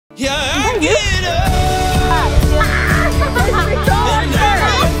Yeah, I get up.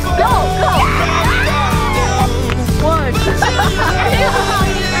 Go, go. One.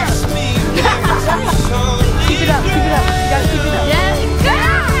 Keep it up, keep it up. You gotta keep it up. Yes.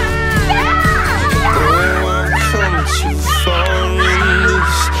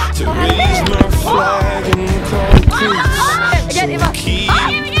 To raise my flag and call Again, Emma.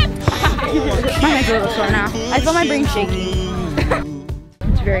 My head's a little sore now. I feel my brain shaking.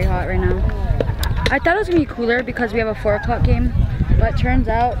 It's very hot right now. I thought it was gonna be cooler because we have a 4 o'clock game, but turns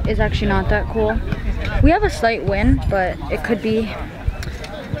out it's actually not that cool. We have a slight wind, but it could be.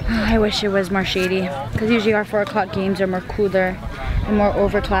 I wish it was more shady because usually our 4 o'clock games are more cooler and more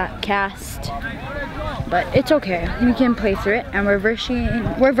overcast. But it's okay. We can play through it, and we're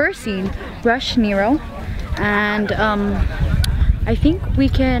versing Rush Nero, and I think we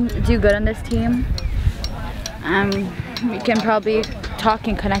can do good on this team. We can probably talk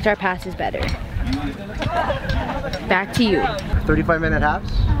and connect our passes better. Back to you. 35-minute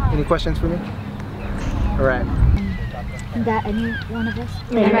halves. Any questions for me? All right. Is that any one of us?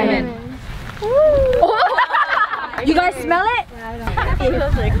 You guys smell it? It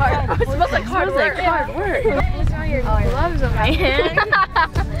smells like hard. It smells like hard work. Hard work. You smell your gloves on my hand.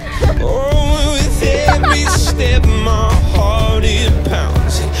 Oh, with every step my heart it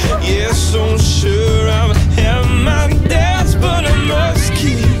pounds. Yes, so sure I've had my doubts, but I must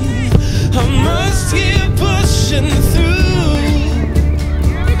keep pushing through.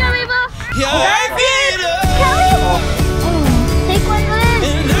 Yeah, I get up. Take one win.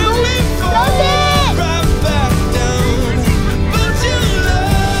 And I may fall right back down, but your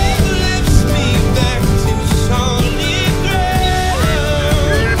love lifts me back to solid ground.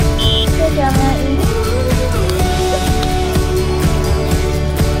 Good job, Matty.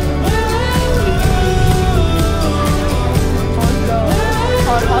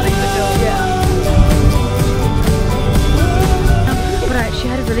 But she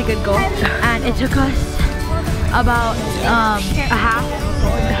had a really good goal, and it took us about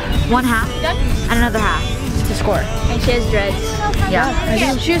one half and another half to score. And she has dreads. Yeah,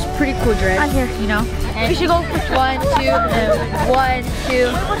 she has pretty cool dreads, you know. We should go for 1, 2, and 1,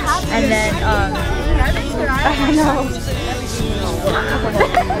 2, and then I don't know.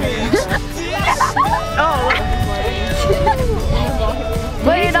 Oh.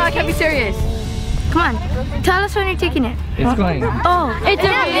 Wait, no, I can't be serious. Come on. Tell us when you're taking it. It's going. Oh, it's a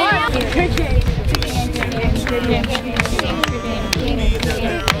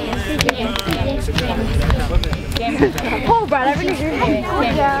Oh, Brad, I really did it.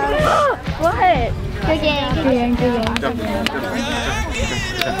 What? Good game.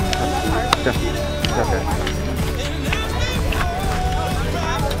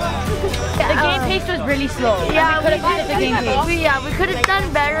 The game pace was really slow. Yeah, we could have done the game pace. We could have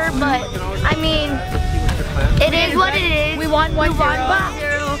done better, but I mean, it is what it is. We won 1-0.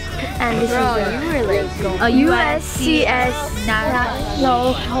 And this is a USCS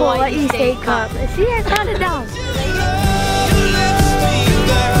Hawaii State Cup. See, I found it down. Lifts me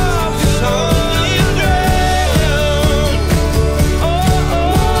back to solid